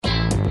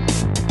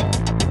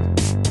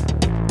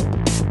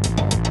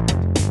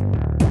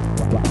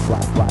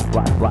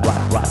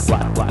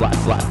Blast the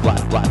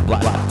right.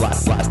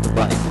 Blast the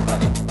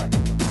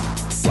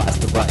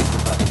right.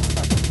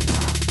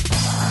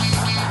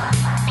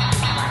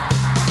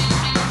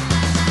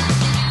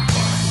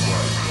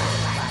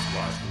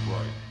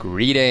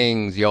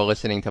 Greetings, you're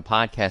listening to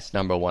podcast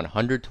number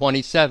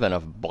 127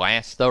 of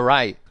Blast the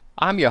Right.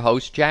 I'm your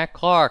host, Jack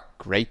Clark.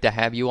 Great to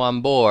have you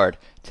on board.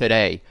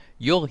 Today,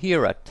 you'll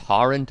hear a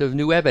torrent of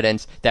new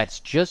evidence that's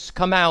just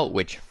come out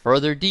which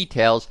further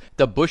details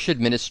the Bush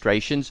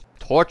administration's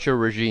torture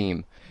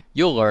regime.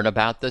 You'll learn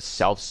about the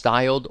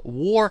self-styled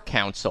War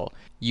Council,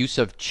 use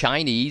of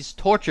Chinese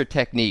torture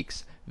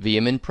techniques,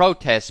 vehement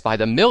protests by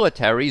the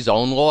military's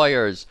own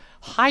lawyers,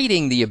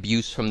 hiding the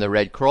abuse from the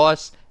Red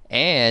Cross,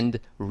 and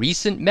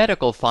recent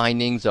medical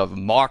findings of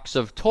marks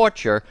of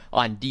torture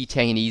on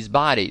detainees'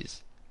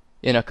 bodies.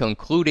 In a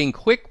concluding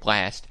quick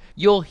blast,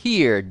 you'll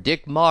hear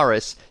Dick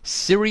Morris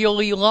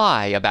serially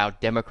lie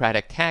about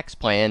Democratic tax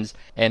plans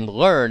and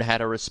learn how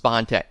to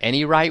respond to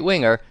any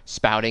right-winger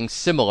spouting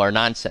similar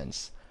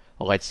nonsense.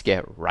 Let's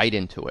get right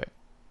into it.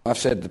 I've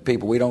said to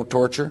people, we don't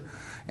torture,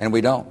 and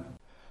we don't.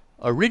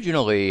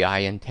 Originally, I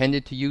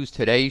intended to use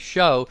today's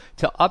show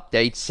to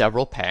update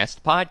several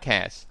past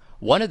podcasts.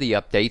 One of the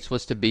updates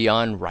was to be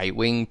on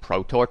right-wing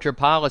pro-torture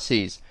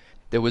policies.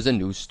 There was a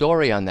news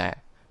story on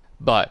that.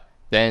 But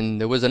then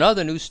there was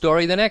another news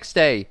story the next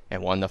day,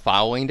 and one the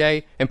following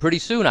day, and pretty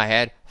soon I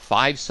had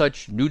 5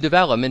 such new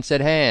developments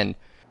at hand.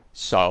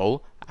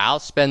 So,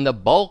 I'll spend the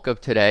bulk of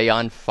today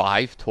on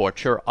 5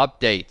 torture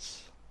updates.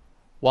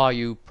 While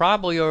you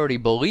probably already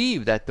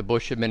believe that the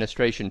Bush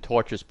administration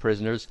tortures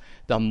prisoners,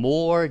 the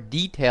more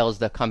details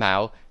that come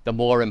out, the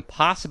more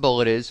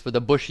impossible it is for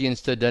the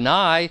Bushians to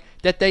deny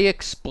that they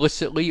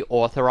explicitly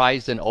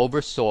authorized and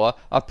oversaw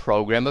a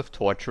program of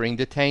torturing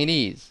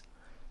detainees.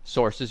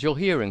 Sources you'll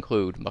hear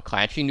include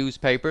McClatchy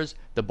Newspapers,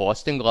 the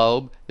Boston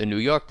Globe, the New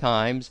York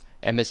Times,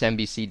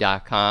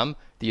 MSNBC.com,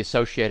 the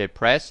Associated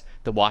Press,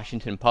 the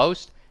Washington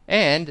Post,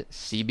 and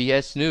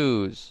CBS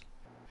News.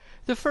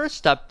 The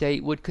first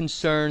update would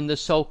concern the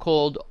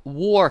so-called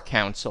War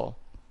Council.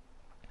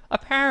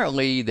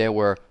 Apparently, there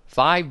were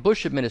 5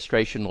 Bush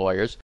administration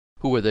lawyers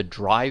who were the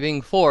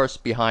driving force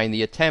behind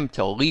the attempt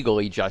to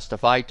legally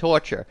justify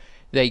torture.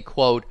 They,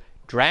 quote,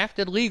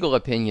 drafted legal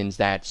opinions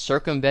that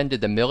circumvented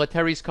the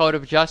military's code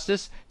of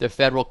justice, the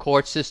federal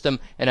court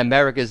system, and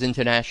America's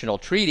international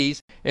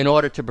treaties in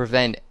order to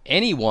prevent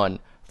anyone,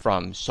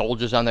 from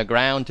soldiers on the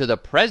ground to the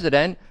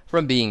president,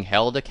 from being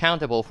held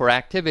accountable for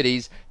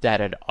activities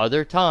that at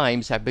other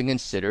times have been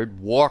considered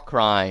war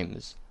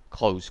crimes.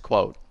 Close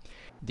quote.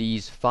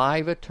 These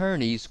 5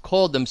 attorneys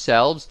called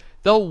themselves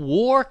the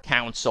War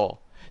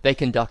Council. They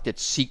conducted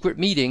secret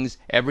meetings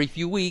every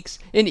few weeks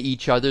in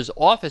each other's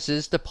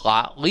offices to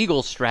plot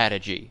legal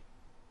strategy.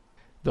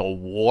 The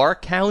War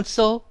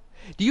Council?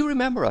 Do you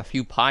remember a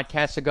few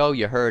podcasts ago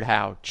you heard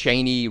how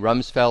Cheney,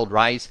 Rumsfeld,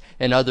 Rice,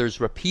 and others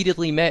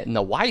repeatedly met in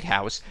the White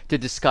House to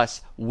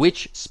discuss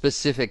which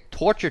specific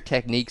torture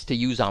techniques to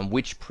use on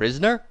which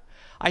prisoner?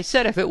 I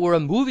said if it were a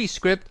movie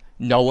script,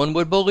 no one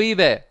would believe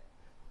it.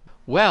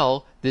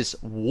 Well,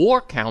 this War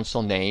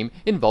Council name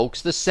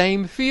invokes the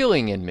same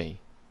feeling in me.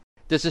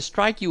 Does it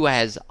strike you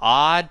as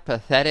odd,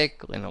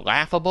 pathetic, and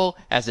laughable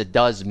as it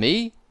does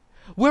me?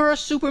 Where are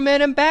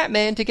Superman and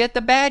Batman to get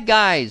the bad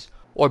guys?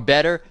 Or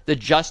better, the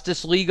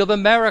Justice League of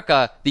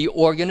America, the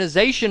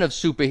organization of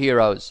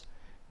superheroes.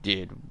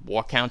 Did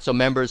War Council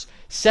members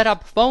set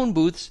up phone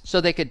booths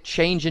so they could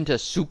change into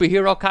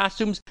superhero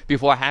costumes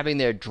before having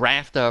their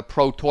draft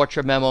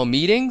pro-torture memo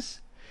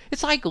meetings?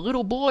 It's like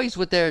little boys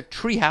with their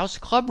treehouse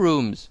club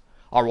rooms.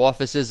 Our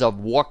offices of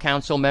War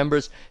Council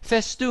members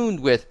festooned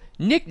with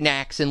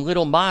knickknacks and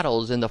little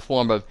models in the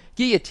form of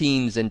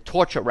guillotines and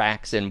torture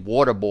racks and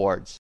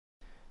waterboards.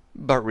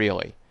 But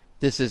really,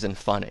 this isn't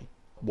funny.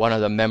 One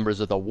of the members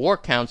of the War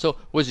Council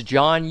was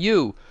John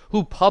Yoo,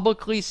 who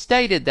publicly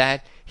stated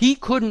that he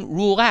couldn't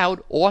rule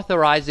out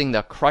authorizing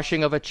the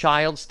crushing of a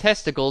child's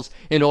testicles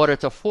in order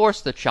to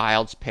force the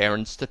child's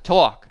parents to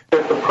talk.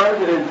 If the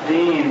president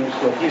deems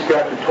that he's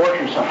got to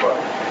torture somebody,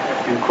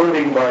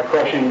 including by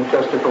crushing the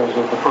testicles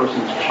of the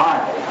person's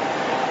child,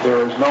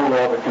 there is no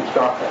law that can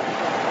stop that.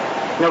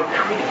 No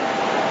treaty.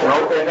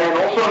 And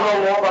also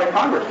no law by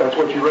Congress. That's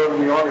what you wrote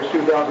in the August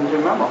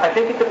 2002 memo. I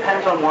think it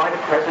depends on why the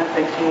president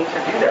thinks he needs to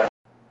do that.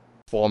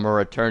 Former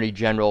Attorney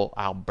General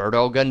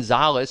Alberto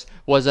Gonzales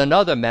was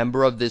another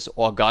member of this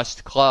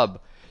august club.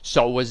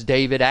 So was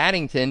David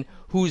Addington,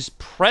 who's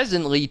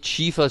presently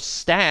Chief of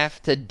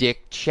Staff to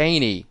Dick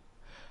Cheney.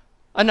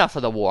 Enough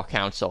of the War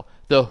Council,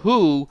 the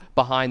WHO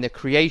behind the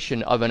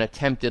creation of an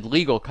attempted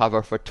legal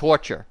cover for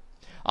torture.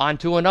 On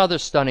to another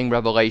stunning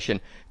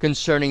revelation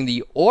concerning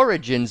the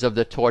origins of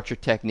the torture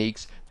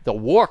techniques the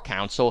War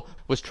Council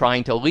was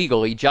trying to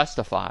legally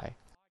justify.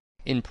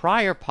 In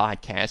prior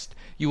podcasts,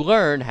 you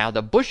learned how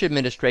the Bush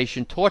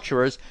administration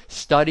torturers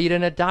studied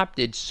and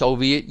adopted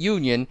Soviet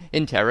Union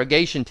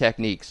interrogation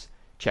techniques.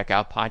 Check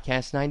out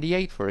podcast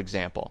 98, for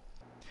example.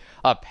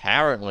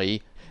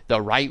 Apparently, the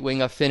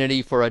right-wing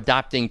affinity for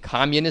adopting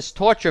communist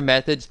torture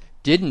methods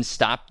didn't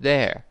stop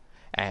there.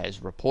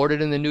 As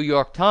reported in the New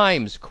York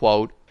Times,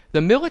 quote,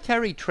 The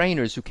military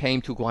trainers who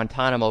came to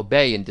Guantanamo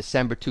Bay in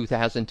December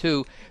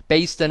 2002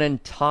 based an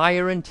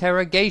entire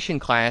interrogation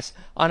class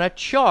on a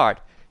chart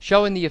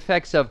showing the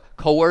effects of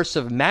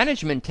coercive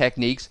management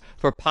techniques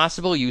for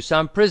possible use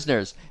on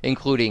prisoners,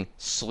 including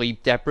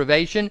sleep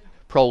deprivation,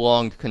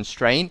 prolonged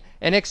constraint,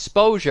 and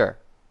exposure.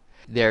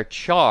 Their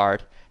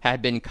chart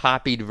had been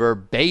copied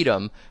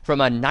verbatim from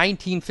a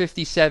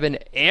 1957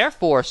 Air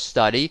Force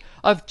study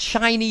of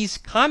Chinese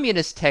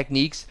communist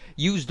techniques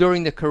used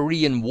during the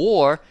Korean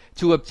War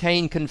to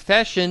obtain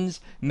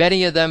confessions,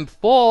 many of them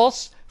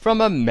false,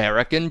 from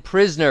American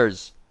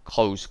prisoners.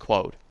 Close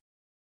quote.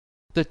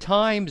 The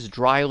Times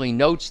dryly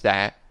notes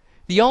that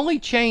the only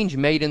change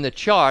made in the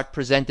chart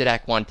presented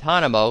at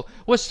Guantanamo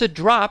was to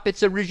drop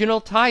its original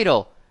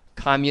title,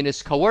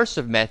 Communist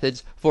Coercive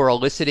Methods for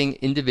Eliciting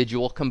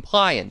Individual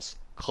Compliance.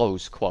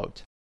 Close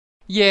quote.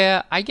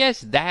 Yeah, I guess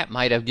that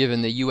might have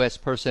given the U.S.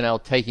 personnel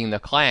taking the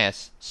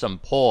class some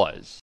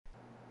pause.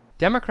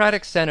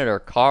 Democratic Senator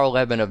Carl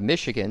Levin of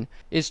Michigan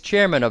is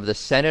chairman of the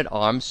Senate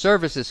Armed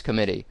Services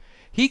Committee.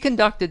 He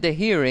conducted the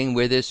hearing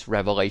where this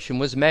revelation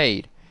was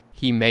made.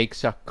 He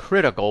makes a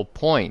critical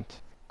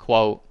point.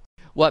 Quote,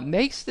 "What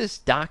makes this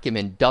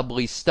document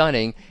doubly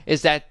stunning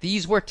is that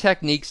these were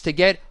techniques to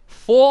get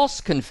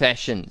false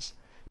confessions.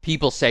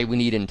 People say we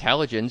need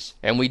intelligence,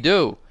 and we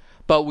do,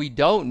 but we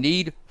don't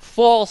need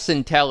false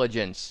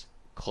intelligence."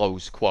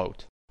 Close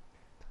quote.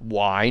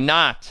 Why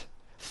not?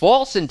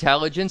 False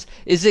intelligence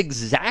is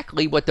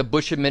exactly what the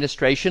Bush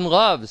administration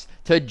loves,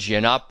 to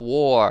gin up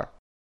war.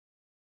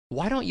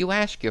 Why don't you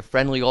ask your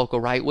friendly local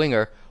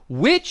right-winger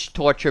which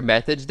torture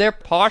methods they're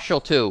partial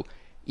to,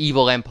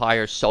 Evil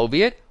Empire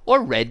Soviet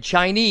or Red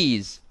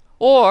Chinese?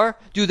 Or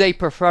do they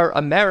prefer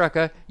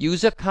America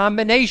use a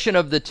combination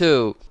of the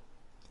two?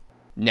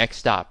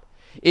 Next up,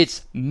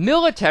 it's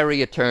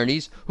military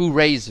attorneys who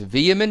raise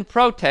vehement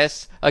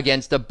protests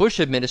against the Bush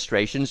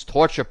administration's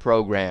torture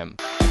program.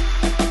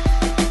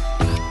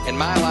 In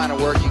my line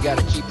of work, you got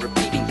to keep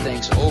repeating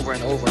things over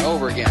and over and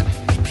over again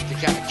to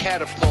kind of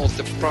catapult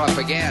the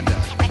propaganda.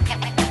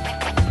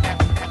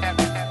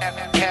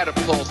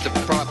 Catapult the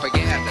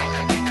propaganda.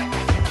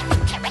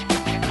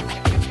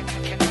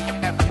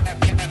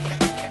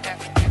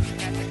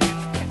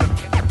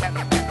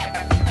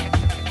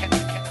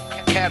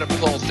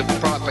 Catapult the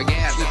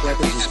propaganda. Chief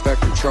Weapons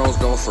Inspector Charles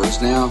Dulfer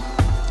has now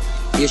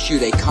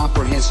issued a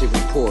comprehensive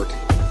report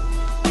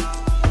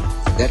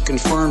that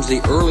confirms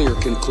the earlier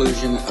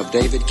conclusion of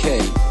David Kay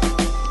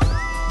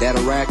that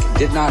Iraq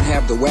did not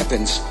have the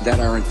weapons that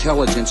our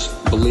intelligence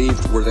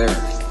believed were there.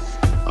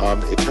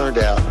 It turned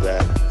out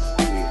that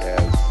we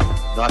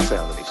have not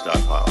found any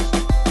stockpiles.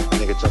 I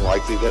think it's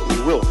unlikely that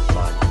we will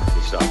find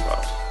any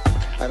stockpiles.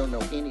 I don't know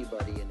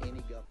anybody in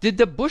any government. Did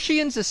the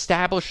Bushians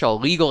establish a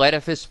legal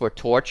edifice for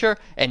torture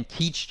and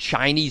teach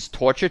Chinese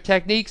torture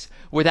techniques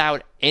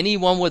without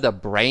anyone with a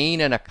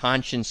brain and a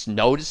conscience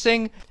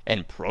noticing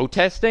and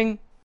protesting?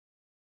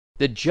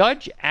 The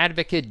Judge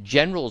Advocate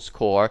General's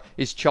Corps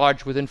is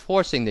charged with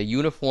enforcing the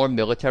Uniform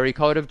Military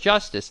Code of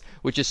Justice,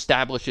 which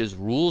establishes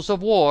rules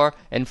of war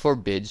and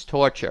forbids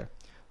torture.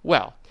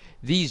 Well,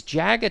 these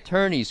JAG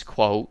attorneys,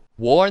 quote,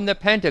 warned the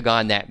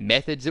Pentagon that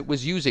methods it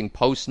was using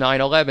post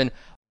 9/11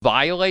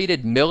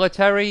 violated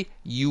military,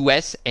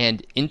 U.S.,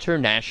 and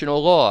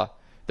international law.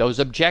 Those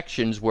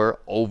objections were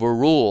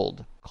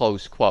overruled,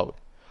 close quote.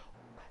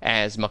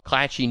 As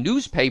McClatchy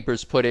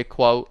newspapers put it,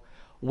 quote,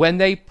 when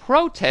they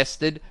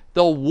protested,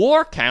 the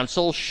War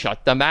Council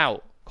shut them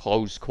out,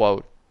 close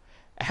quote.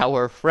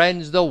 Our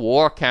friends, the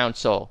War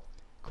Council,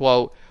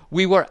 quote,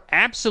 we were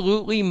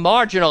absolutely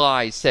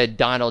marginalized, said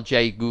Donald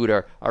J.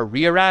 Guter, a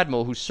Rear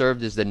Admiral who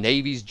served as the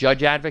Navy's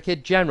Judge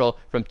Advocate General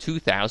from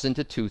 2000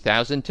 to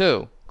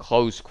 2002,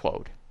 close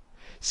quote.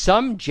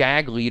 Some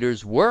JAG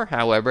leaders were,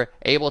 however,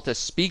 able to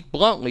speak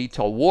bluntly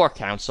to War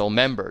Council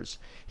members.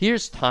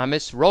 Here's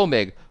Thomas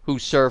Romig, who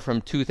served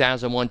from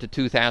 2001 to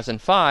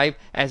 2005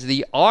 as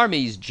the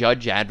Army's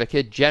Judge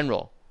Advocate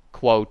General.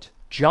 Quote,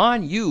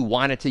 John Yoo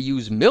wanted to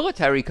use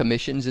military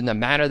commissions in the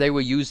manner they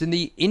were used in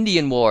the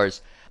Indian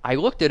Wars. I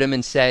looked at him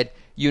and said,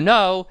 you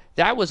know,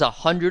 that was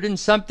 100 and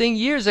something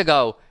years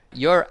ago.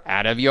 You're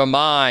out of your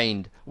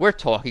mind. We're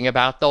talking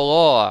about the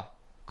law.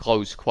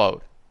 Close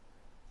quote.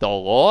 The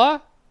law?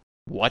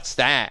 What's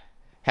that?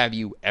 Have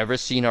you ever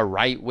seen a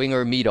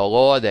right-winger meet a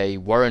law they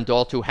weren't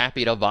all too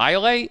happy to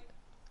violate?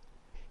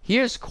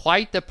 Here's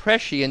quite the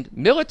prescient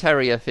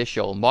military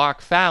official,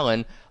 Mark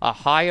Fallon, a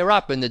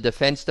higher-up in the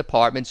Defense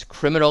Department's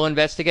Criminal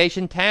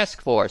Investigation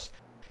Task Force.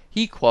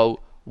 He,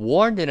 quote,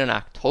 warned in an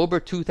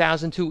October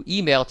 2002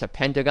 email to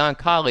Pentagon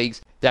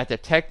colleagues that the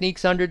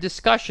techniques under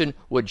discussion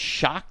would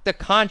shock the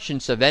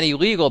conscience of any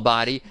legal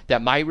body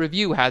that might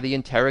review how the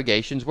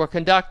interrogations were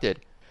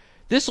conducted.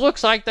 This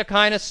looks like the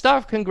kind of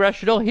stuff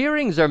congressional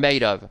hearings are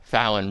made of,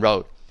 Fallon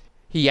wrote.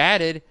 He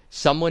added,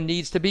 someone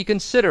needs to be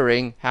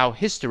considering how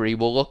history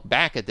will look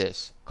back at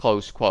this,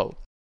 close quote.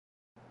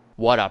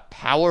 What a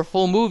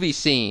powerful movie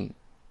scene.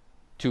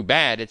 Too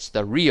bad it's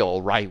the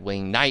real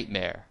right-wing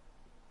nightmare.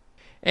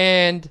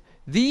 And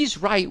These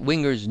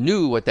right-wingers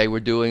knew what they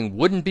were doing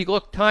wouldn't be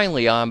looked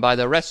kindly on by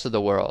the rest of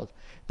the world.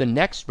 The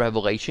next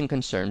revelation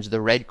concerns the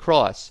Red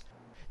Cross.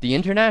 The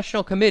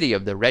International Committee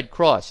of the Red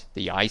Cross,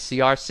 the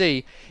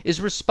ICRC,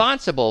 is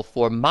responsible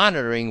for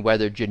monitoring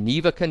whether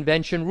Geneva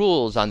Convention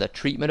rules on the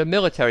treatment of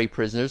military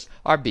prisoners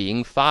are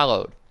being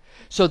followed.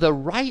 So the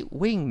right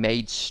wing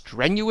made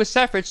strenuous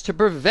efforts to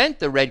prevent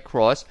the Red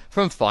Cross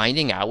from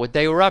finding out what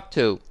they were up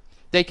to.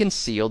 They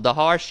concealed the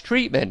harsh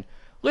treatment.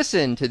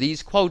 Listen to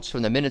these quotes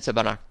from the minutes of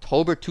an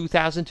October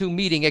 2002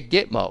 meeting at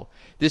Gitmo.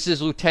 This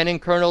is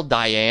Lieutenant Colonel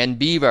Diane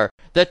Beaver,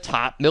 the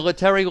top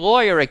military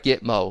lawyer at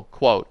Gitmo.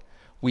 Quote,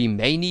 "We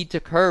may need to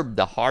curb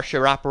the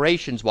harsher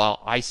operations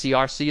while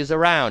ICRC is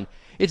around.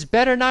 It's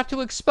better not to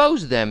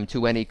expose them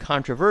to any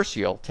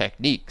controversial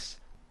techniques."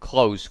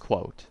 Close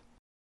quote.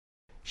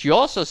 She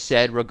also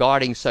said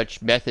regarding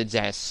such methods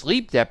as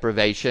sleep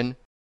deprivation,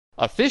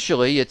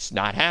 "Officially, it's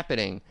not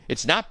happening.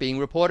 It's not being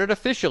reported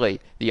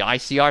officially. The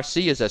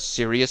ICRC is a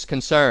serious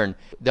concern.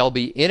 They'll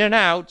be in and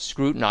out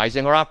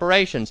scrutinizing our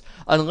operations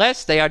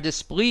unless they are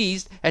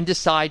displeased and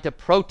decide to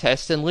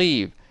protest and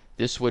leave.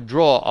 This would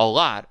draw a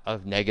lot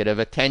of negative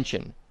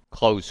attention."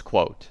 Close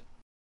quote.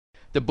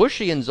 The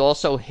Bushians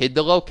also hid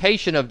the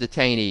location of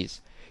detainees.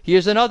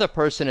 Here's another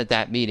person at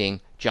that meeting,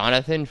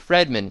 Jonathan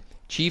Fredman,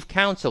 chief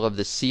counsel of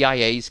the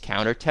CIA's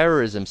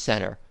Counterterrorism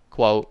Center.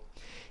 Quote,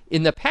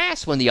 "In the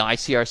past, when the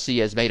ICRC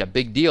has made a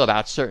big deal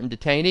about certain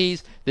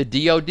detainees, the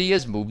DoD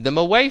has moved them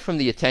away from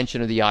the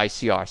attention of the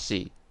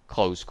ICRC."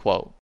 Close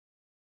quote.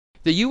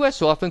 The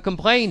U.S. often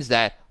complains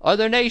that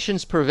other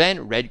nations prevent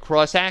Red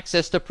Cross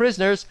access to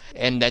prisoners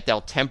and that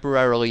they'll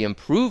temporarily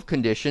improve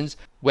conditions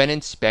when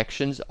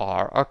inspections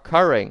are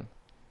occurring.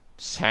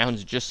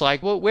 Sounds just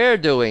like what we're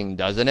doing,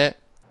 doesn't it?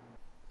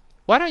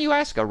 Why don't you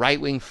ask a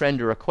right-wing friend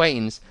or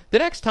acquaintance the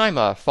next time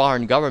a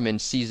foreign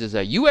government seizes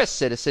a U.S.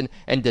 citizen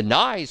and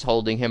denies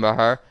holding him or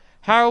her,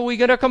 how are we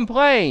going to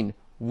complain?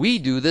 We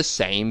do the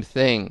same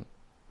thing.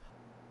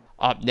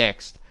 Up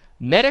next,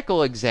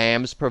 medical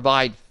exams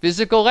provide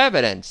physical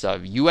evidence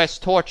of U.S.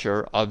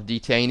 torture of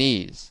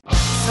detainees.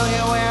 So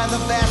you wear the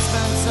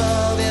vestments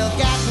of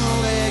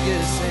ill-gotten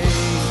legacy,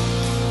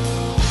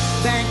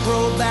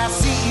 bankrolled by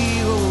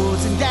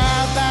CEOs,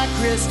 endowed by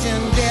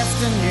Christian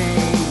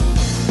destiny.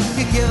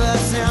 You give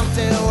us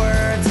empty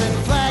words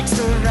and flags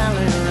to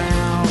rally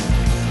around,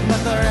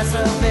 but the rest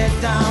of it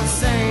don't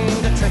seem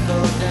to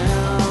trickle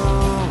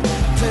down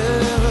to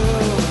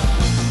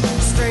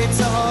streets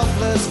of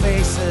hopeless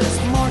faces,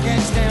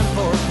 mortgaged and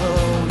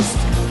foreclosed,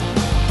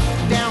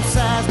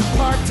 downsized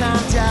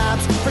part-time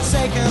jobs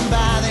forsaken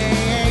by the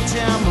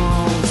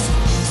HMOs,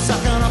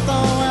 sucking up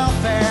the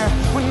welfare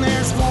when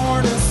there's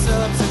more to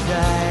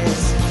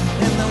subsidize,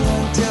 and they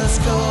won't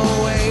just go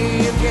away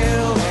if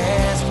you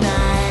ask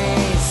nice.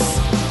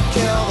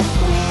 Kill the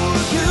poor,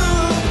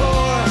 kill the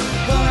poor,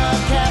 gonna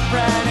cap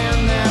right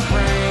in their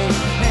brain.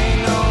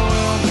 Ain't no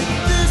room for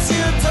this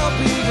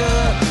utopia,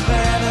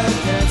 but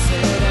evidence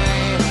it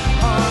ain't.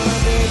 On the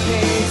big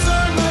days,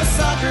 learn the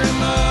soccer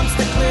moms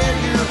declare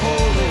your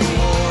holy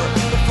war.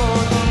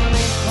 Before the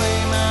meek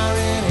claim our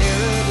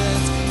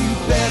inheritance, you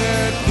better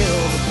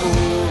kill the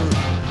poor.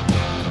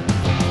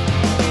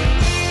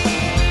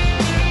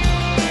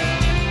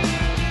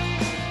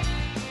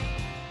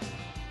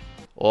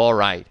 All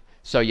right.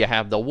 So you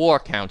have the War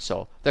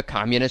Council, the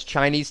Communist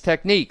Chinese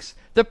techniques,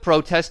 the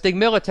protesting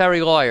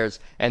military lawyers,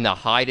 and the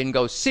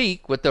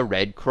hide-and-go-seek with the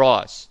Red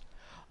Cross.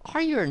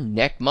 Are your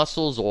neck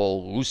muscles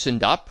all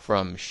loosened up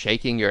from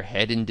shaking your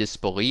head in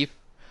disbelief?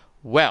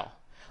 Well,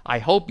 I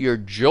hope your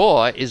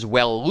jaw is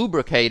well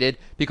lubricated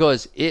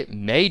because it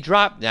may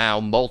drop now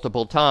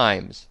multiple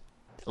times.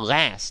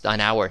 Last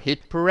on our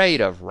hit parade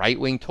of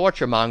right-wing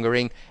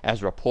torture-mongering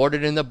as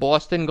reported in the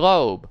Boston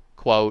Globe,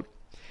 quote,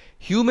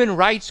 "Human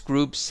Rights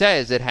Group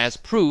says it has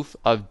proof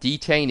of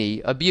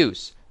detainee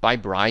abuse" by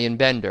Brian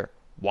Bender,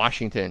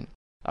 Washington.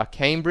 A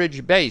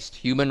Cambridge-based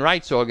human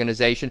rights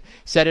organization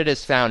said it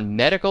has found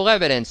medical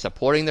evidence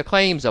supporting the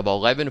claims of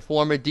 11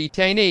 former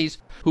detainees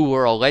who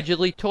were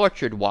allegedly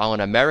tortured while in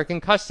American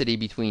custody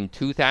between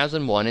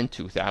 2001 and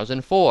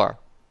 2004.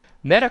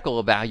 Medical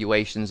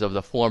evaluations of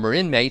the former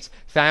inmates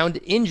found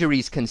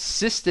injuries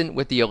consistent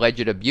with the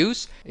alleged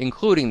abuse,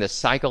 including the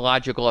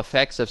psychological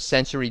effects of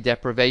sensory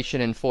deprivation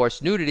and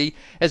forced nudity,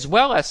 as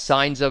well as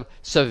signs of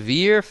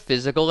severe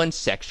physical and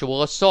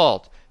sexual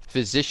assault,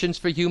 Physicians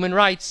for Human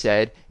Rights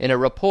said in a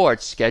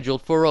report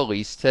scheduled for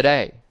release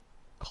today.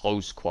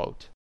 Close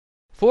quote.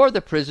 4 of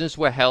the prisoners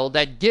were held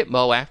at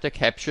Gitmo after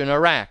capture in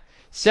Iraq.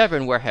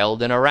 7 were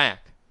held in Iraq.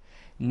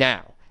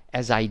 Now,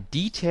 as I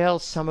detail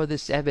some of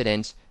this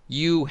evidence,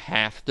 you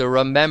have to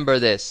remember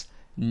this.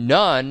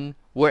 None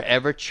were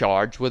ever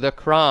charged with a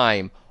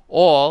crime.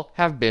 All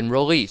have been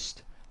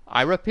released.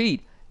 I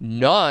repeat,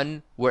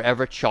 none were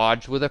ever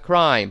charged with a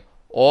crime.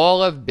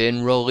 All have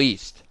been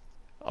released.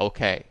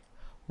 Okay.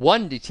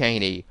 One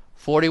detainee,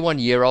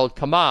 41-year-old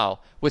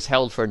Kamal, was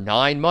held for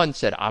 9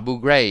 months at Abu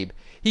Ghraib.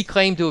 He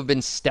claimed to have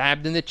been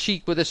stabbed in the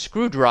cheek with a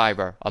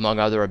screwdriver, among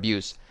other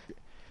abuse.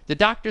 The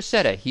doctor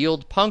said a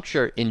healed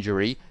puncture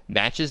injury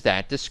matches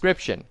that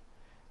description.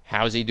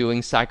 How's he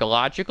doing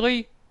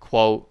psychologically?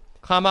 Quote,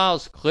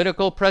 Kamal's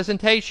clinical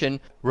presentation,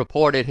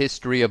 reported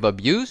history of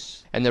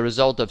abuse, and the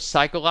result of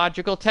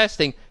psychological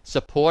testing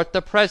support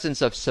the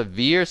presence of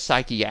severe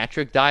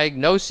psychiatric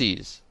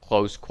diagnoses,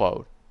 close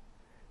quote.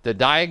 The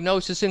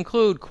diagnoses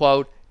include,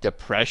 quote,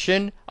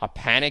 depression, a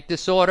panic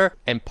disorder,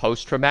 and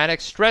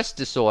post-traumatic stress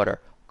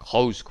disorder,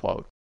 close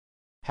quote.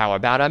 How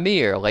about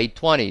Amir, late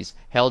 20s,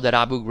 held at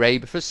Abu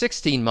Ghraib for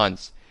 16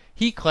 months?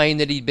 He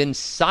claimed that he'd been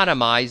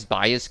sodomized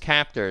by his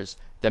captors.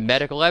 The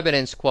medical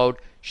evidence, quote,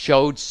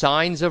 showed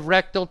signs of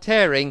rectal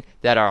tearing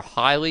that are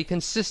highly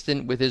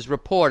consistent with his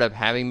report of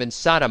having been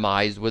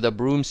sodomized with a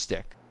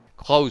broomstick,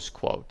 close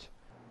quote.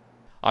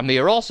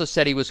 Amir also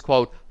said he was,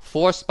 quote,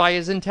 forced by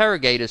his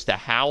interrogators to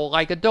howl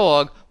like a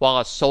dog while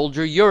a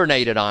soldier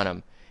urinated on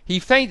him. He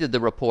fainted, the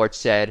report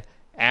said,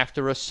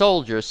 after a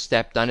soldier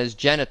stepped on his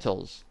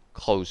genitals,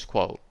 close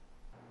quote.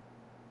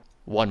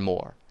 One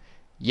more.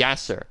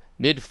 Yasser,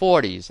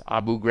 mid-40s,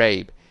 Abu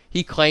Ghraib.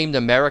 He claimed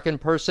American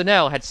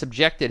personnel had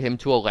subjected him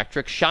to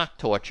electric shock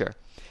torture.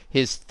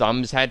 His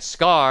thumbs had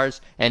scars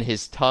and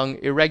his tongue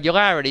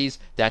irregularities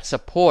that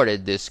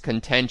supported this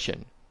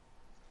contention.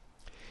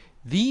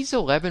 These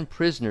 11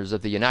 prisoners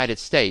of the United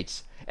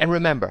States, and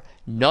remember,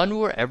 none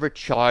were ever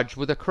charged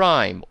with a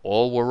crime,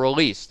 all were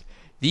released.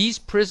 These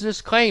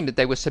prisoners claimed that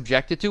they were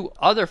subjected to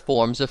other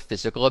forms of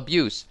physical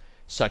abuse,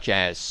 such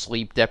as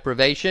sleep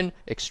deprivation,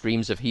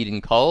 extremes of heat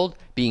and cold,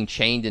 being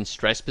chained in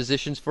stress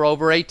positions for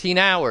over 18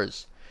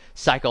 hours.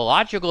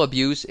 Psychological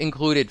abuse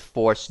included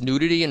forced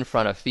nudity in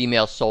front of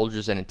female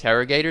soldiers and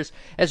interrogators,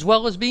 as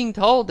well as being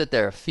told that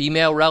their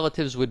female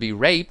relatives would be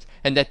raped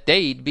and that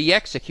they'd be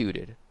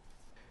executed.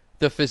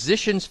 The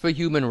Physicians for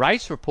Human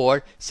Rights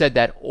report said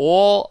that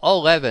all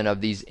 11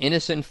 of these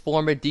innocent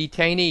former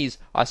detainees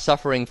are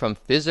suffering from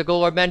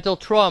physical or mental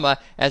trauma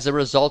as a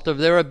result of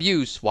their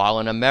abuse while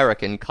in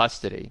American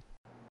custody.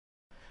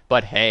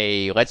 But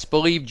hey, let's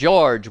believe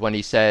George when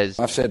he says,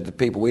 I've said to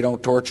people, we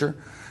don't torture,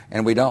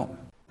 and we don't.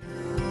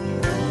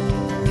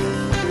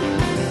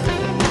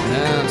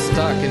 Now I'm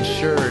stocking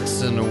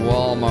shirts in a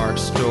Walmart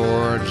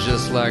store,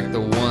 just like the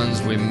ones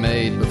we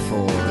made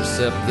before,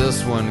 except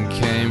this one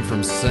came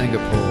from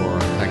Singapore.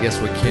 I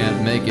guess we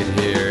can't make it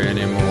here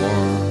anymore.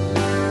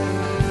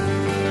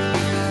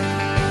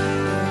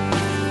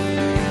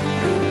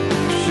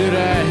 Should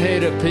I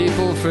hate a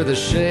people for the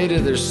shade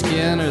of their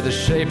skin, or the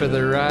shape of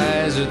their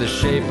eyes, or the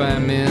shape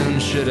I'm in?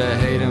 Should I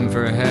hate them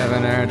for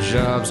having our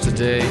jobs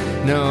today?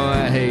 No,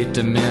 I hate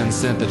the men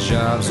sent the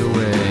jobs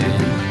away.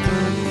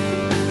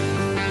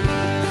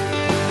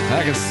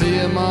 I can see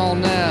them all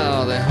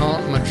now, they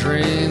haunt my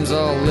dreams,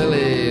 all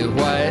lily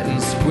white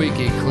and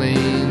squeaky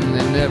clean.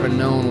 They've never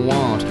known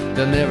want,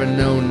 they'll never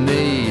know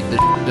need. The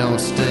don't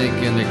stink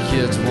and their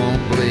kids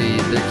won't bleed.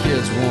 Their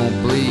kids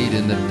won't bleed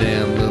in the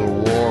damn little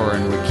war,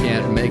 and we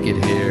can't make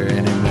it here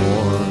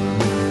anymore.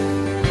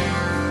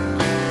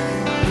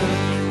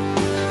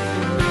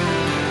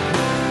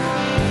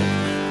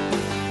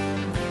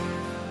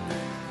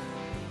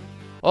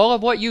 All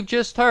of what you've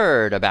just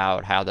heard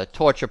about how the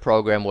torture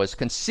program was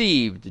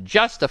conceived,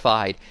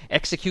 justified,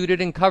 executed,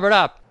 and covered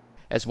up,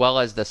 as well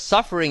as the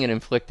suffering it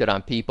inflicted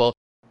on people,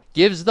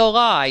 gives the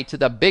lie to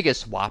the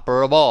biggest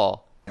whopper of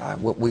all.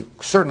 We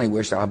certainly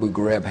wish Abu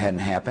Ghraib hadn't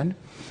happened,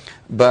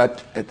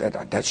 but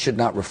that should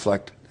not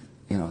reflect,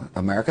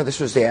 America. This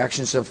was the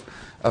actions of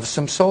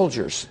some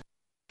soldiers.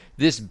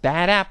 This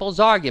bad apples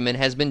argument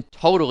has been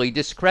totally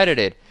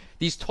discredited.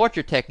 These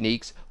torture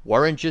techniques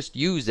weren't just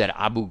used at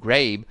Abu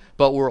Ghraib,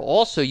 but were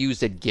also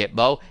used at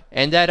Gitmo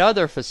and at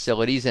other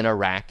facilities in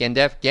Iraq and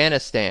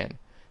Afghanistan.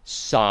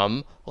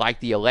 Some, like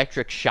the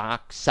electric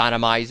shock,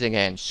 sodomizing,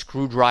 and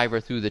screwdriver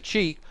through the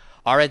cheek,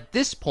 are at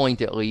this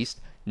point at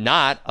least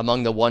not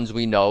among the ones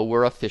we know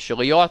were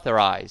officially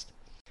authorized.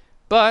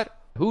 But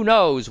who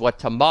knows what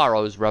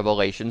tomorrow's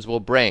revelations will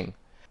bring.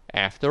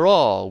 After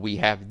all, we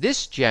have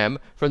this gem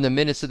from the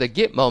minutes of the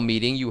Gitmo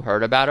meeting you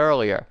heard about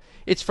earlier.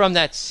 It's from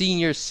that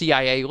senior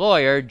CIA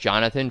lawyer,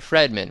 Jonathan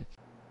Fredman.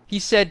 He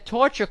said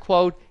torture,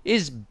 quote,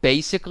 is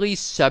basically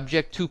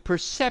subject to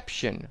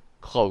perception,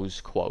 close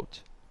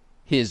quote.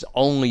 His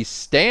only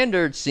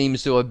standard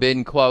seems to have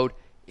been, quote,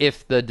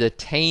 if the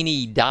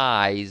detainee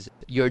dies,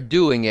 you're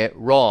doing it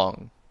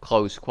wrong,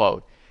 close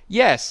quote.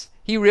 Yes,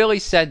 he really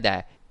said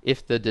that.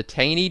 If the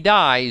detainee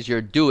dies,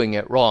 you're doing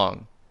it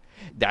wrong.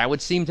 That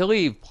would seem to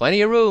leave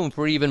plenty of room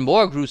for even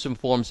more gruesome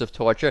forms of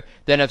torture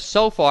than have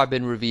so far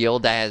been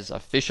revealed as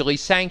officially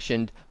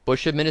sanctioned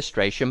Bush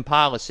administration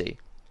policy.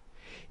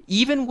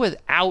 Even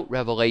without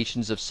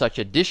revelations of such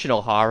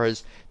additional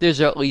horrors, there's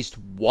at least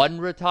one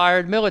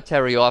retired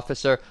military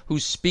officer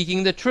who's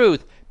speaking the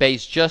truth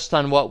based just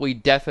on what we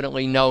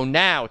definitely know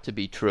now to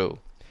be true.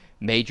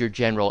 Major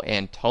General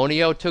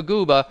Antonio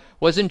Taguba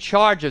was in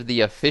charge of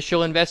the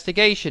official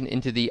investigation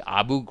into the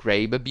Abu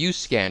Ghraib abuse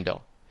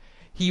scandal.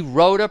 He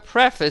wrote a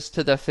preface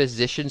to the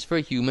Physicians for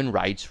Human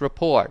Rights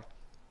report.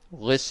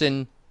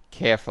 Listen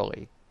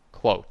carefully.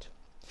 Quote,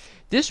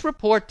 this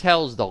report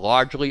tells the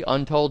largely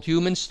untold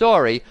human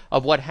story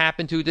of what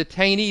happened to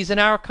detainees in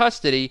our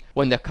custody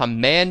when the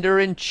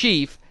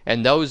commander-in-chief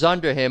and those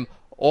under him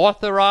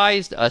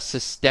authorized a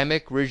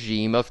systemic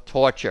regime of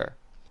torture.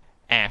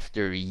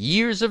 After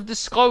years of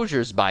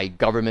disclosures by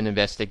government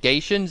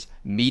investigations,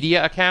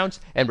 media accounts,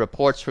 and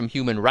reports from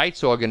human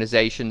rights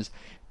organizations,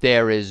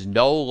 there is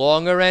no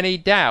longer any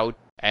doubt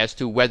as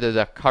to whether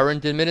the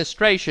current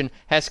administration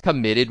has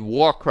committed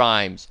war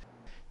crimes.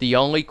 The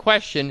only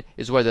question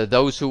is whether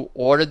those who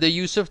ordered the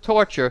use of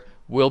torture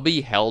will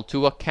be held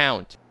to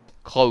account."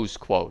 Close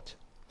quote.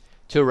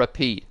 To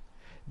repeat,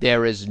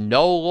 there is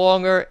no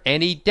longer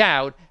any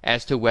doubt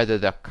as to whether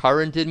the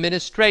current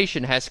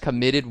administration has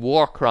committed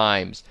war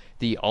crimes.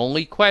 The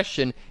only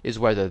question is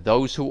whether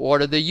those who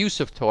ordered the use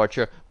of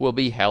torture will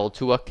be held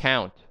to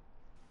account.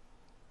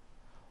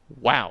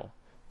 Wow,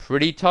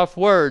 pretty tough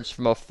words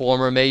from a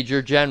former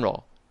major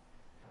general.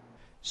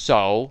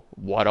 So,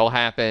 what'll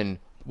happen?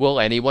 Will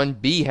anyone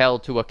be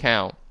held to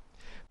account?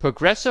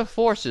 Progressive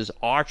forces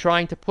are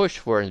trying to push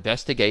for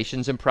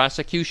investigations and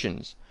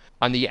prosecutions.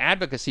 On the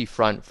advocacy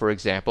front, for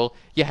example,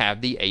 you have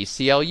the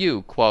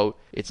ACLU, quote,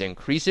 "It's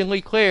increasingly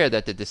clear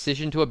that the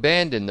decision to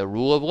abandon the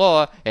rule of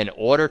law and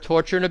order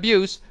torture and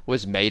abuse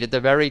was made at the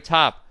very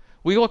top.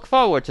 We look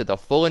forward to the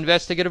full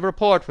investigative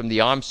report from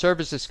the Armed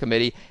Services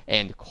Committee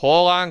and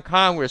call on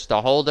Congress to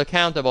hold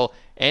accountable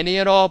any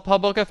and all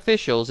public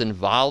officials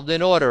involved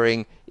in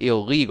ordering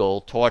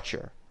illegal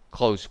torture."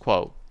 Close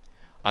quote.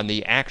 On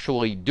the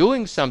actually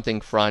doing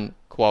something front,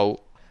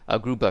 quote, a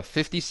group of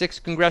 56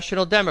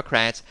 congressional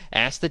Democrats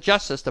asked the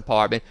Justice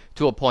Department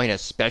to appoint a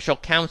special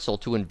counsel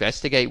to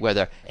investigate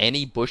whether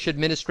any Bush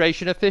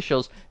administration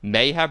officials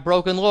may have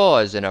broken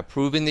laws in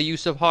approving the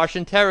use of harsh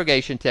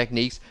interrogation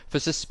techniques for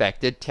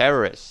suspected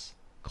terrorists.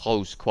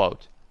 Close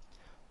quote.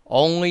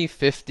 Only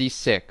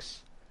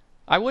 56.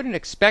 I wouldn't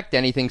expect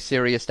anything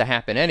serious to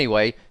happen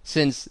anyway,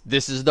 since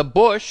this is the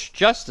Bush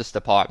Justice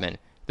Department.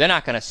 They're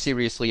not going to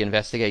seriously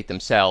investigate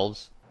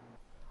themselves.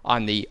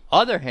 On the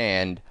other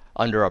hand,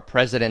 under a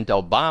President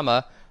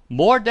Obama,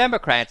 more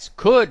Democrats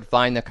could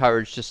find the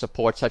courage to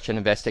support such an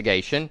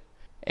investigation,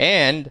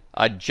 and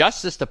a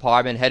Justice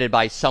Department headed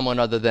by someone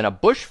other than a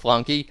Bush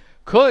flunky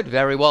could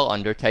very well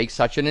undertake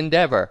such an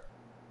endeavor.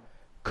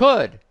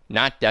 Could,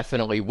 not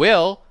definitely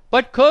will,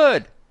 but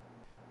could.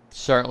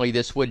 Certainly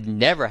this would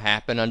never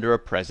happen under a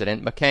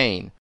President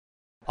McCain.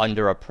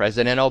 Under a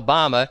President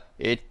Obama,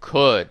 it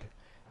could.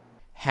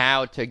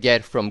 How to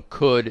get from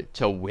could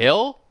to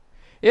will?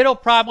 It'll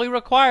probably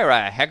require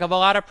a heck of a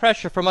lot of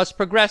pressure from us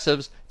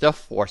progressives to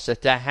force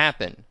it to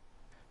happen.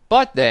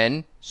 But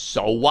then,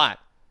 so what?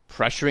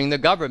 Pressuring the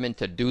government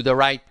to do the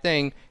right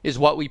thing is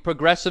what we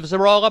progressives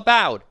are all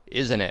about,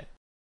 isn't it?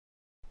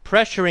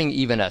 Pressuring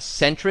even a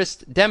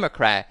centrist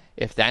Democrat,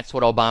 if that's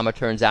what Obama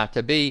turns out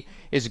to be,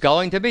 is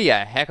going to be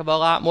a heck of a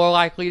lot more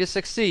likely to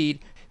succeed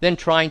than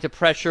trying to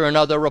pressure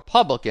another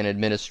Republican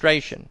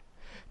administration.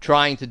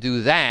 Trying to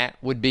do that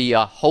would be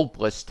a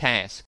hopeless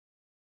task.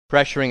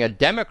 Pressuring a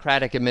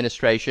Democratic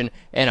administration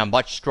and a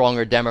much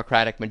stronger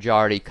Democratic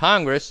majority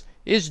Congress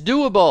is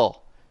doable.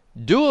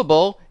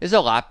 Doable is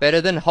a lot better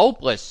than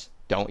hopeless,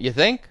 don't you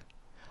think?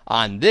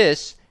 On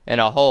this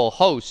and a whole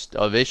host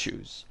of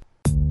issues.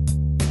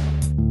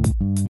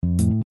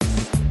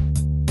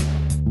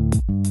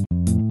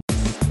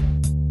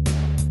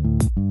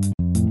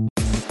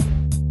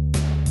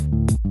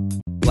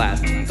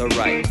 Blast the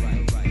right.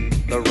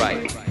 The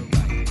right.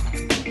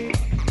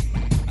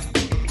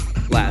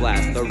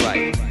 Blast the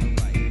right.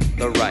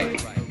 The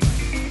right.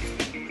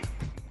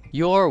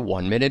 Your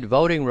 1-minute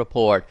voting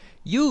report.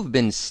 You've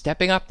been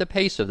stepping up the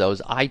pace of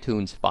those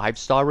iTunes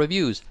 5-star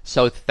reviews,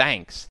 so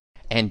thanks.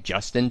 And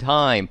just in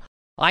time.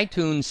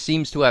 iTunes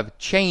seems to have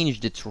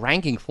changed its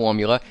ranking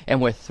formula, and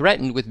we're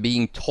threatened with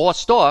being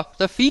tossed off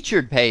the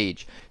featured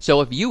page.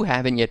 So if you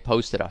haven't yet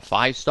posted a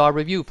 5-star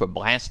review for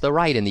Blast the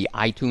Right in the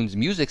iTunes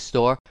Music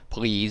Store,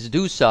 please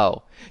do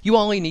so. You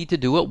only need to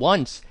do it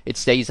once. It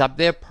stays up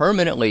there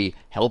permanently,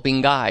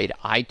 helping guide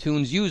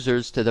iTunes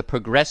users to the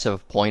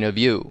progressive point of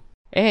view.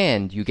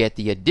 And you get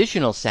the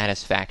additional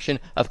satisfaction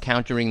of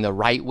countering the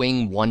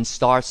right-wing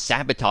 1-star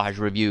sabotage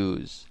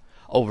reviews.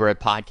 Over at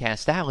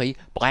Podcast Alley,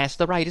 Blast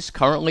the Right is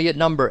currently at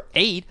number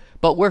 8,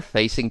 but we're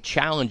facing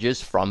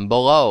challenges from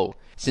below.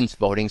 Since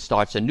voting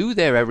starts anew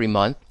there every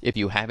month, if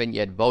you haven't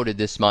yet voted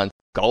this month,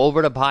 go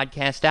over to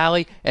Podcast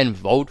Alley and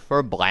vote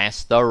for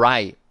Blast the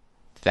Right.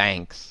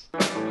 Thanks.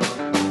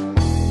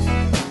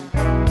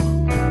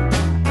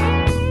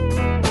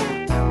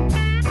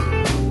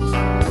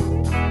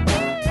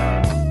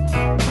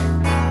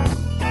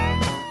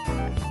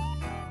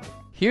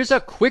 Here's a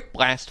quick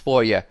blast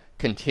for you.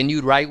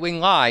 Continued right-wing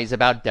lies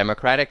about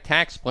Democratic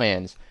tax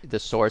plans. The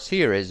source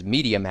here is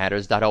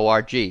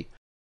MediaMatters.org.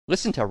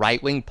 Listen to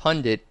right-wing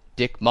pundit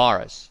Dick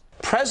Morris.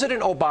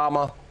 President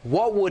Obama,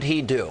 what would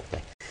he do?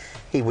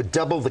 He would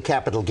double the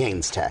capital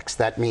gains tax.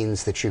 That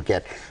means that you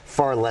get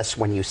far less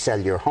when you sell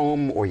your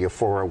home or your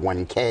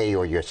 401k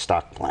or your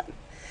stock plan.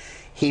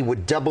 He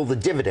would double the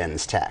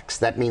dividends tax.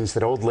 That means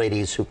that old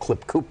ladies who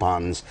clip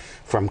coupons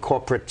from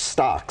corporate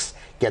stocks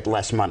get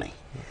less money.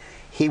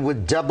 He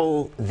would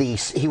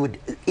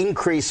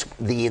increase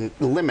the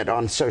limit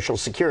on Social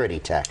Security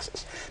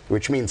taxes,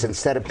 which means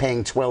instead of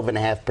paying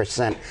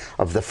 12.5%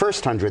 of the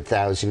first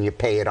 $100,000, you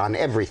pay it on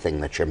everything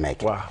that you're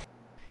making. Wow.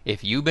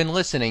 If you've been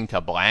listening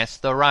to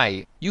Blast the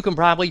Right, you can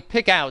probably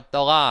pick out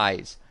the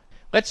lies.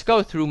 Let's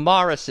go through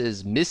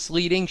Morris's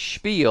misleading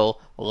spiel,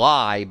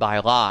 lie by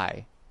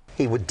lie.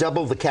 He would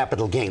double the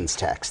capital gains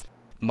tax.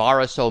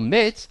 Morris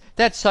omits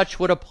that such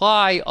would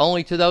apply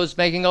only to those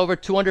making over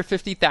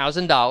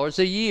 $250,000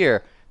 a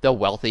year, the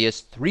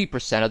wealthiest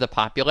 3% of the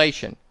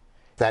population.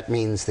 That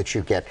means that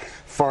you get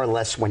far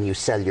less when you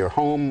sell your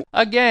home.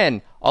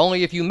 Again,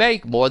 only if you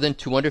make more than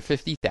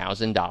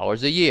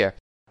 $250,000 a year.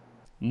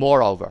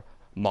 Moreover,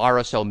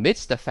 Morris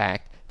omits the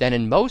fact that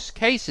in most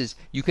cases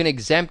you can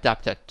exempt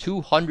up to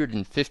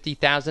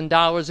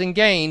 $250,000 in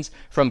gains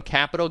from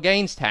capital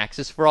gains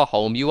taxes for a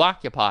home you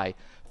occupy.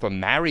 For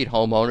married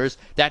homeowners,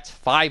 that's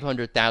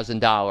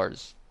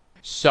 $500,000.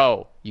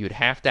 So, you'd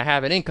have to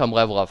have an income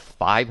level of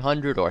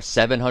 $500,000 or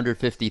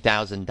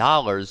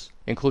 $750,000,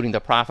 including the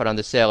profit on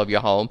the sale of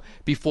your home,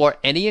 before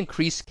any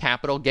increased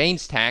capital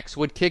gains tax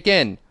would kick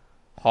in.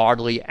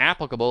 Hardly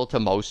applicable to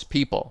most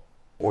people.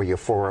 Or your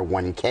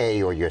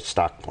 401k or your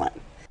stock plan.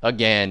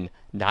 Again,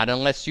 not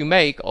unless you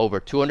make over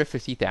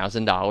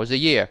 $250,000 a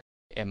year.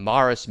 And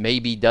Morris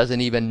maybe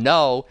doesn't even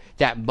know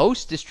that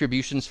most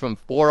distributions from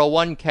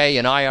 401k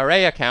and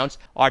IRA accounts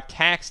are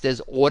taxed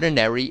as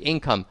ordinary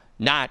income,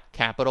 not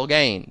capital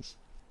gains.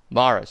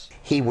 Morris.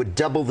 He would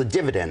double the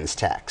dividends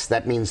tax.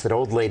 That means that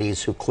old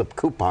ladies who clip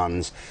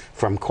coupons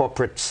from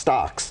corporate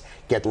stocks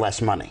get less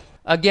money.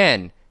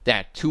 Again,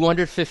 that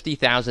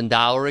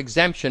 $250,000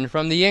 exemption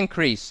from the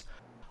increase.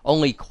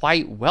 Only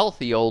quite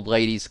wealthy old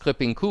ladies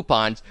clipping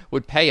coupons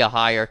would pay a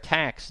higher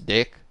tax,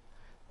 Dick.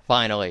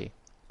 Finally.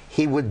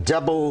 He would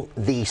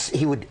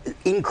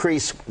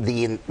increase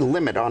the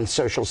limit on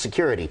Social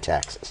Security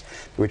taxes,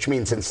 which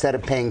means instead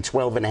of paying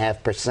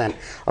 12.5%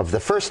 of the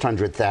first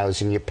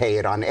 $100,000, you pay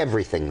it on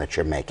everything that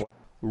you're making.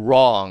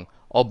 Wrong.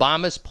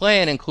 Obama's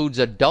plan includes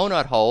a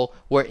donut hole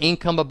where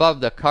income above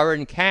the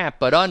current cap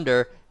but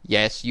under,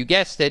 yes, you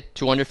guessed it,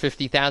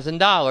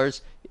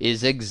 $250,000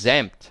 is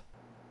exempt.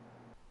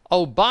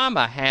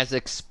 Obama has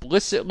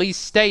explicitly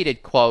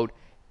stated, quote,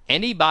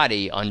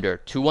 anybody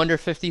under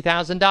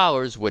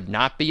 $250,000 would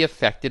not be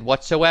affected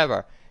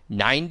whatsoever.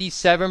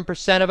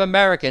 97% of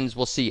Americans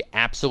will see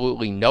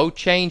absolutely no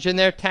change in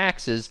their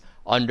taxes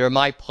under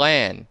my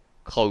plan.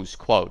 Close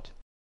quote.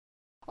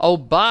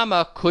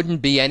 Obama couldn't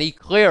be any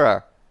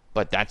clearer,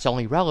 but that's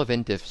only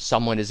relevant if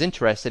someone is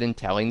interested in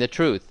telling the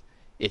truth.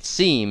 It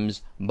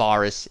seems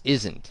Morris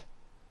isn't.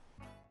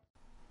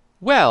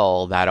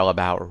 Well, that'll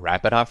about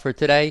wrap it up for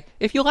today.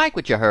 If you like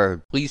what you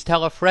heard, please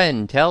tell a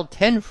friend, tell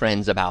 10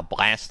 friends about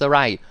Blast the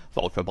Right.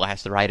 Vote for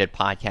Blast the Right at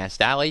Podcast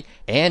Alley.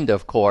 And,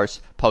 of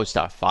course, post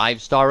a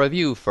 5-star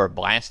review for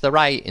Blast the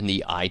Right in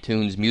the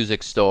iTunes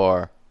Music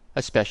Store.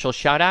 A special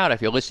shout out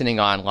if you're listening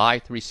on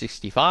Live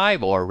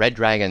 365 or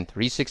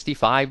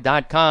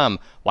RedDragon365.com.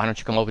 Why don't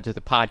you come over to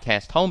the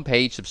podcast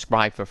homepage,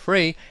 subscribe for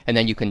free, and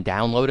then you can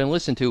download and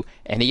listen to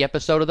any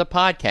episode of the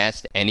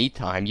podcast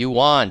anytime you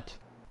want.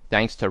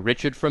 Thanks to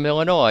Richard from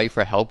Illinois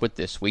for help with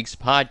this week's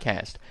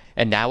podcast.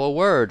 And now a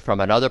word from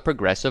another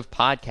progressive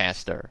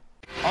podcaster.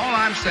 All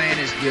I'm saying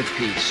is give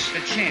peace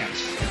a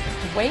chance.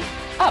 Wake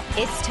up.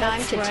 It's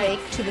time to take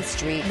to the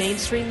streets.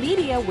 Mainstream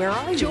media, where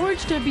are you?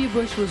 George W.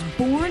 Bush was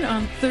born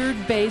on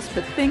third base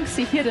but thinks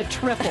he hit a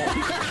triple.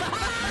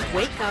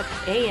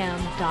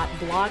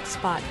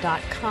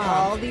 WakeUpAM.blogspot.com.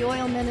 All the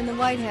oil men in the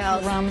White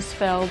House.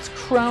 Rumsfeld's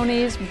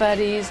cronies,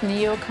 buddies,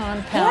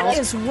 neocon pals. What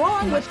is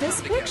wrong with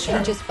this picture?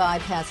 He just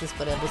bypasses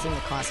whatever's in the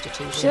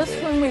Constitution.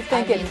 Just when we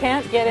think it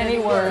can't get any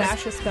worse.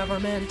 Fascist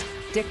government,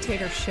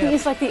 dictatorship.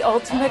 He's like the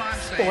ultimate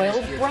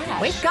spoiled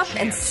brat. Wake up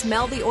and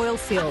smell the oil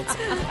fields.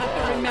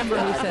 I remember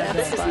who said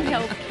this isn't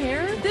health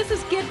care. This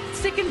is get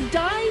sick and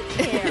die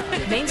care.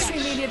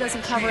 Mainstream media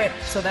doesn't cover it,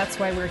 so that's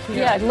why we're here.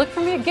 Yeah, look for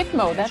me at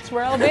Gitmo. That's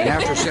where I'll be.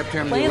 After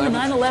September Playing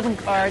 11th. the 9/11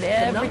 card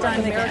every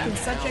time they Americans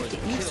can. subject to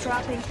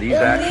eavesdropping These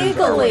actions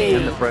are illegally.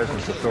 within the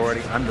president's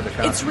authority under the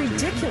It's Constitution.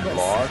 ridiculous.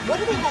 Laws. What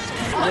do they have to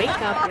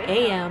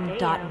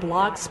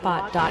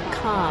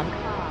WakeUpAM.blogspot.com.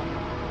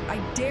 I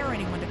dare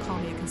anyone to call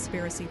me a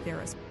conspiracy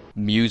theorist.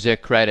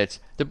 Music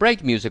credits. The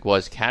break music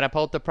was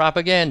Catapult the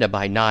Propaganda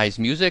by Nyes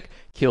Music,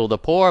 Kill the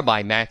Poor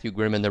by Matthew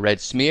Grimm and the Red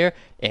Smear,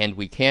 and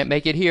We Can't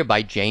Make It Here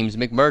by James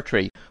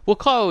McMurtry. We'll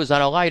close on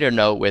a lighter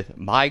note with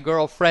My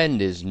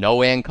Girlfriend is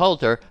No Ann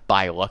Coulter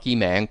by Lucky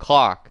Man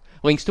Clark.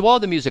 Links to all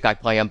the music I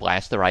play on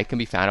Blast the Right can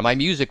be found on my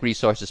music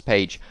resources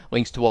page.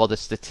 Links to all the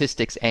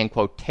statistics and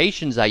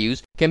quotations I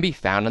use can be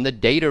found on the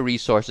data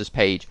resources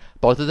page.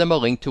 Both of them are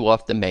linked to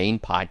off the main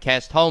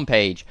podcast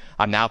homepage.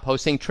 I'm now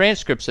posting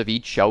transcripts of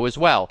each show as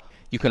well.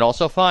 You can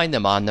also find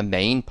them on the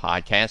main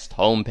podcast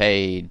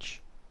homepage.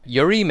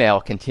 Your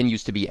email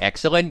continues to be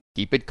excellent.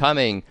 Keep it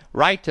coming.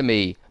 Write to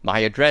me. My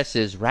address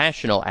is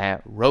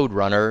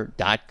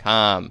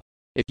rational@roadrunner.com.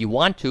 If you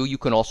want to, you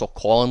can also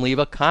call and leave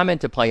a comment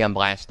to play on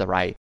Blast the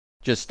Right.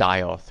 Just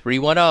dial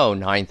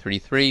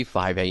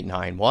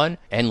 310-933-5891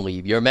 and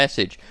leave your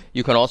message.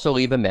 You can also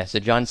leave a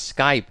message on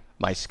Skype.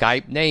 My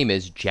Skype name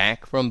is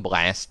Jack from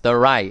Blast the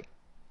Right.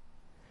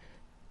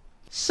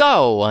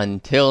 So,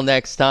 until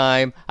next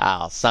time,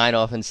 I'll sign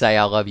off and say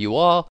I love you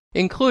all,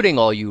 including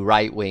all you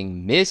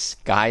right-wing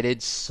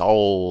misguided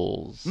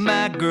souls.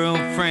 My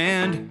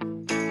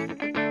girlfriend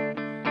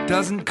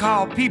doesn't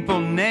call people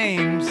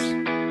names.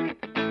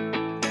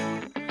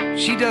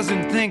 She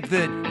doesn't think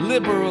that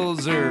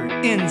liberals are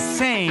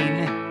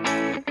insane.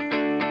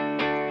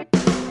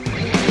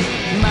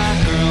 My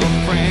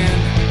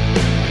girlfriend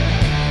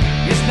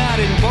is not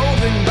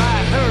emboldened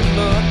by her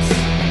looks.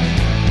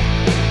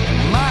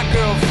 My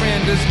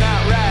girlfriend does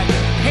not write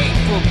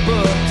hateful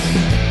books,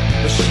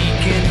 but she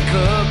can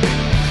cook.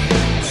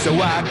 So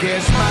I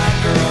guess my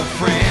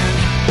girlfriend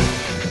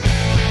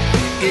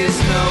is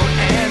no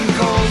Ann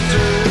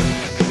Coulter.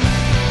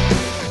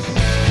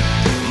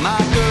 My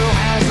girl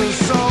has a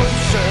soul,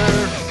 sir.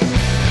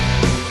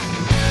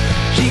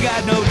 She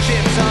got no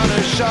chips on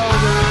her shoulder.